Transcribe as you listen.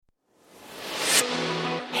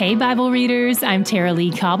Hey, Bible readers, I'm Tara Lee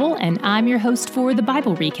Cobble, and I'm your host for the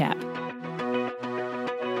Bible Recap.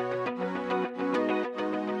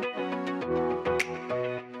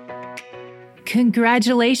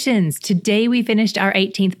 Congratulations! Today we finished our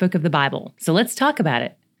 18th book of the Bible, so let's talk about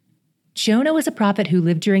it. Jonah was a prophet who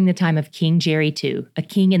lived during the time of King Jerry II, a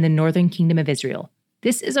king in the northern kingdom of Israel.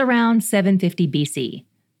 This is around 750 BC.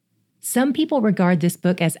 Some people regard this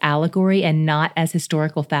book as allegory and not as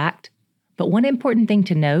historical fact. But one important thing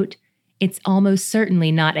to note, it's almost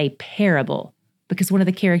certainly not a parable, because one of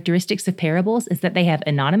the characteristics of parables is that they have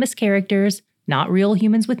anonymous characters, not real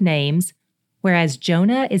humans with names, whereas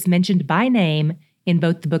Jonah is mentioned by name in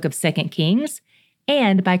both the book of 2 Kings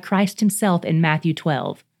and by Christ himself in Matthew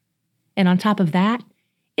 12. And on top of that,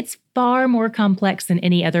 it's far more complex than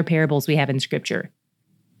any other parables we have in Scripture.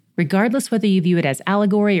 Regardless whether you view it as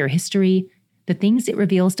allegory or history, the things it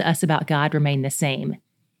reveals to us about God remain the same.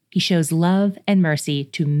 He shows love and mercy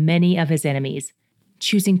to many of his enemies,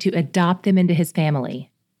 choosing to adopt them into his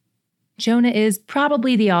family. Jonah is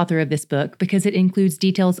probably the author of this book because it includes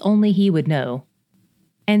details only he would know.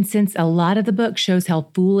 And since a lot of the book shows how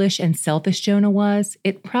foolish and selfish Jonah was,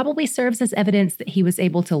 it probably serves as evidence that he was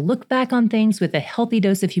able to look back on things with a healthy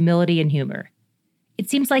dose of humility and humor. It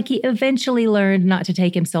seems like he eventually learned not to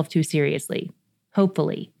take himself too seriously.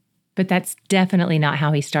 Hopefully. But that's definitely not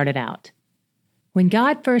how he started out. When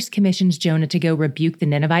God first commissions Jonah to go rebuke the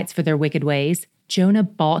Ninevites for their wicked ways, Jonah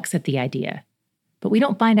balks at the idea. But we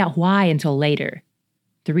don't find out why until later.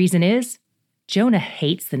 The reason is, Jonah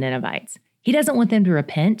hates the Ninevites. He doesn't want them to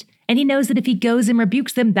repent, and he knows that if he goes and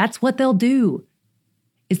rebukes them, that's what they'll do.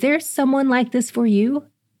 Is there someone like this for you?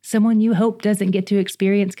 Someone you hope doesn't get to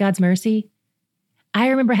experience God's mercy? I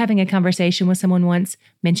remember having a conversation with someone once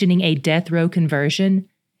mentioning a death row conversion,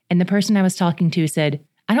 and the person I was talking to said,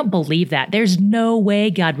 I don't believe that. There's no way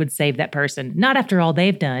God would save that person, not after all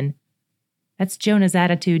they've done. That's Jonah's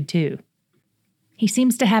attitude too. He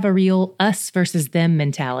seems to have a real us versus them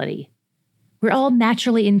mentality. We're all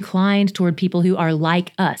naturally inclined toward people who are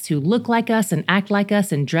like us, who look like us and act like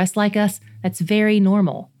us and dress like us. That's very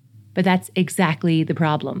normal. But that's exactly the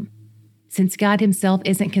problem. Since God himself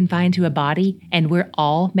isn't confined to a body and we're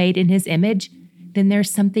all made in his image, then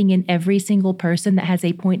there's something in every single person that has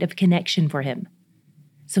a point of connection for him.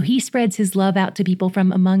 So he spreads his love out to people from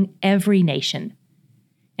among every nation.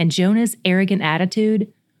 And Jonah's arrogant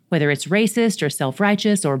attitude, whether it's racist or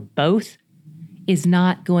self-righteous or both, is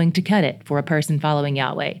not going to cut it for a person following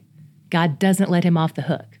Yahweh. God doesn't let him off the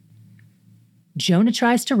hook. Jonah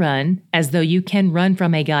tries to run, as though you can run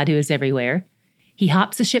from a God who is everywhere. He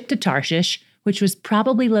hops a ship to Tarshish, which was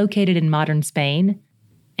probably located in modern Spain.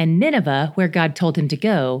 And Nineveh, where God told him to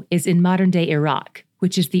go, is in modern-day Iraq,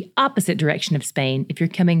 which is the opposite direction of Spain if you're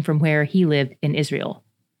coming from where he lived in Israel.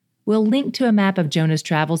 We'll link to a map of Jonah's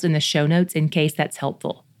travels in the show notes in case that's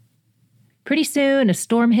helpful. Pretty soon, a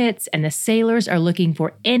storm hits, and the sailors are looking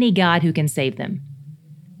for any god who can save them.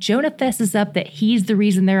 Jonah fesses up that he's the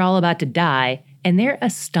reason they're all about to die, and they're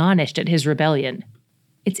astonished at his rebellion.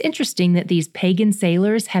 It's interesting that these pagan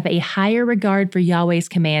sailors have a higher regard for Yahweh's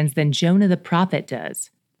commands than Jonah the prophet does.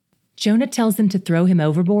 Jonah tells them to throw him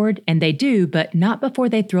overboard, and they do, but not before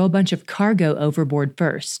they throw a bunch of cargo overboard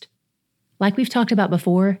first. Like we've talked about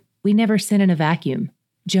before, we never sin in a vacuum.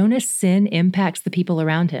 Jonah's sin impacts the people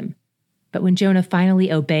around him. But when Jonah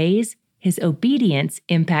finally obeys, his obedience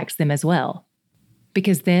impacts them as well.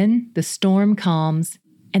 Because then the storm calms,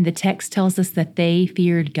 and the text tells us that they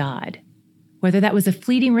feared God. Whether that was a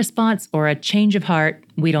fleeting response or a change of heart,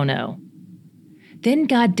 we don't know. Then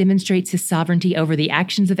God demonstrates his sovereignty over the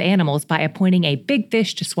actions of animals by appointing a big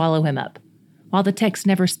fish to swallow him up. While the text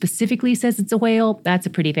never specifically says it's a whale, that's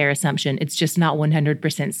a pretty fair assumption. It's just not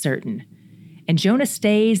 100% certain. And Jonah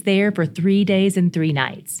stays there for 3 days and 3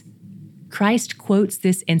 nights. Christ quotes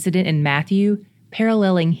this incident in Matthew,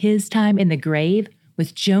 paralleling his time in the grave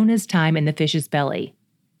with Jonah's time in the fish's belly.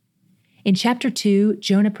 In chapter 2,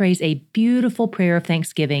 Jonah prays a beautiful prayer of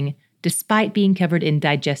thanksgiving despite being covered in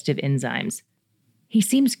digestive enzymes. He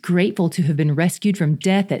seems grateful to have been rescued from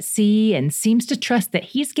death at sea and seems to trust that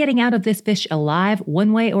he's getting out of this fish alive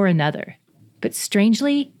one way or another. But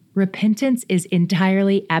strangely, repentance is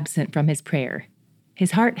entirely absent from his prayer.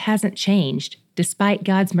 His heart hasn't changed, despite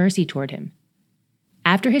God's mercy toward him.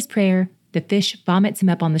 After his prayer, the fish vomits him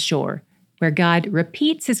up on the shore, where God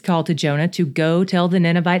repeats his call to Jonah to go tell the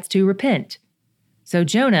Ninevites to repent. So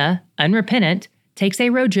Jonah, unrepentant, takes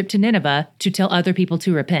a road trip to Nineveh to tell other people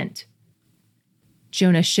to repent.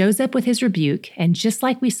 Jonah shows up with his rebuke, and just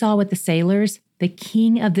like we saw with the sailors, the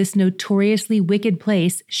king of this notoriously wicked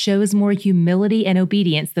place shows more humility and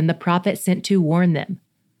obedience than the prophet sent to warn them.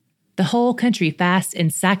 The whole country fasts in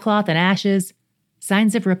sackcloth and ashes,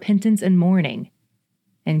 signs of repentance and mourning.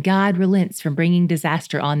 And God relents from bringing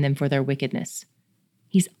disaster on them for their wickedness.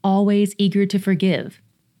 He's always eager to forgive.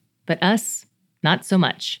 But us, not so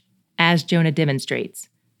much, as Jonah demonstrates.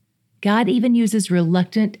 God even uses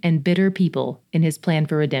reluctant and bitter people in his plan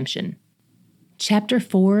for redemption. Chapter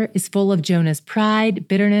 4 is full of Jonah's pride,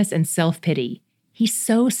 bitterness, and self-pity. He's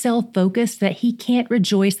so self-focused that he can't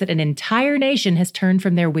rejoice that an entire nation has turned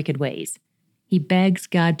from their wicked ways. He begs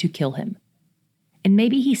God to kill him. And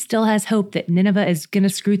maybe he still has hope that Nineveh is going to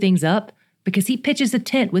screw things up because he pitches a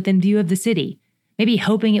tent within view of the city, maybe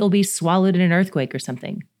hoping it will be swallowed in an earthquake or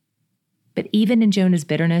something. But even in Jonah's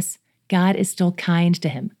bitterness, God is still kind to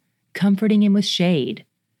him, comforting him with shade.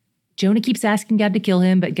 Jonah keeps asking God to kill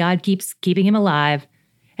him, but God keeps keeping him alive.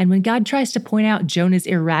 And when God tries to point out Jonah's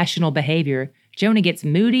irrational behavior, Jonah gets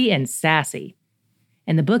moody and sassy.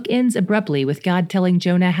 And the book ends abruptly with God telling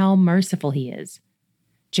Jonah how merciful he is.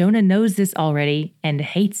 Jonah knows this already and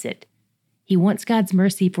hates it. He wants God's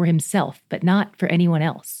mercy for himself, but not for anyone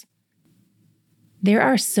else. There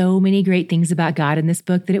are so many great things about God in this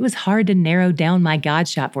book that it was hard to narrow down my God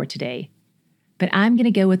shot for today. But I'm going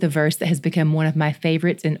to go with a verse that has become one of my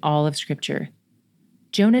favorites in all of Scripture.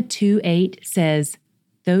 Jonah 2:8 says,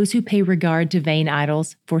 "Those who pay regard to vain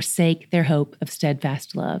idols forsake their hope of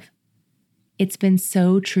steadfast love." It's been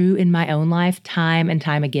so true in my own life time and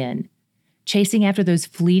time again, chasing after those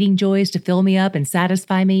fleeting joys to fill me up and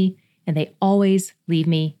satisfy me, and they always leave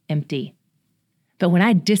me empty. But when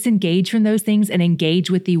I disengage from those things and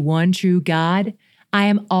engage with the one true God, I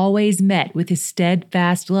am always met with his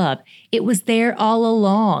steadfast love. It was there all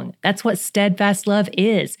along. That's what steadfast love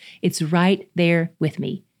is. It's right there with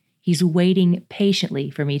me. He's waiting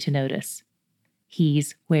patiently for me to notice.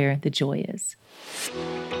 He's where the joy is.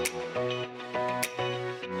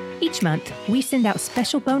 Each month, we send out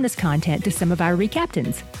special bonus content to some of our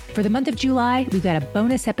recaptains. For the month of July, we've got a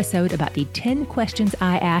bonus episode about the 10 questions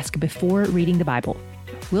I ask before reading the Bible.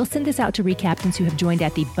 We'll send this out to recaptains who have joined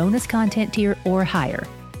at the bonus content tier or higher.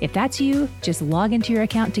 If that's you, just log into your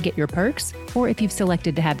account to get your perks, or if you've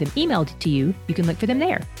selected to have them emailed to you, you can look for them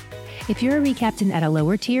there. If you're a recaptain at a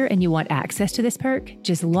lower tier and you want access to this perk,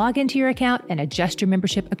 just log into your account and adjust your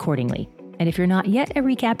membership accordingly. And if you're not yet a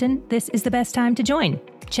recaptain, this is the best time to join.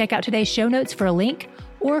 Check out today's show notes for a link,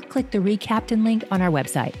 or click the recaptain link on our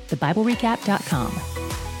website, thebiblerecap.com.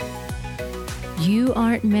 You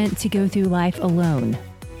aren't meant to go through life alone.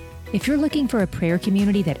 If you're looking for a prayer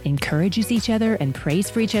community that encourages each other and prays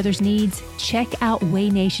for each other's needs, check out Way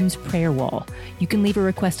Nation's prayer wall. You can leave a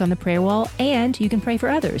request on the prayer wall and you can pray for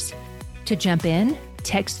others. To jump in,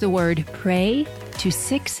 text the word PRAY to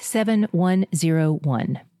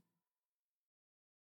 67101.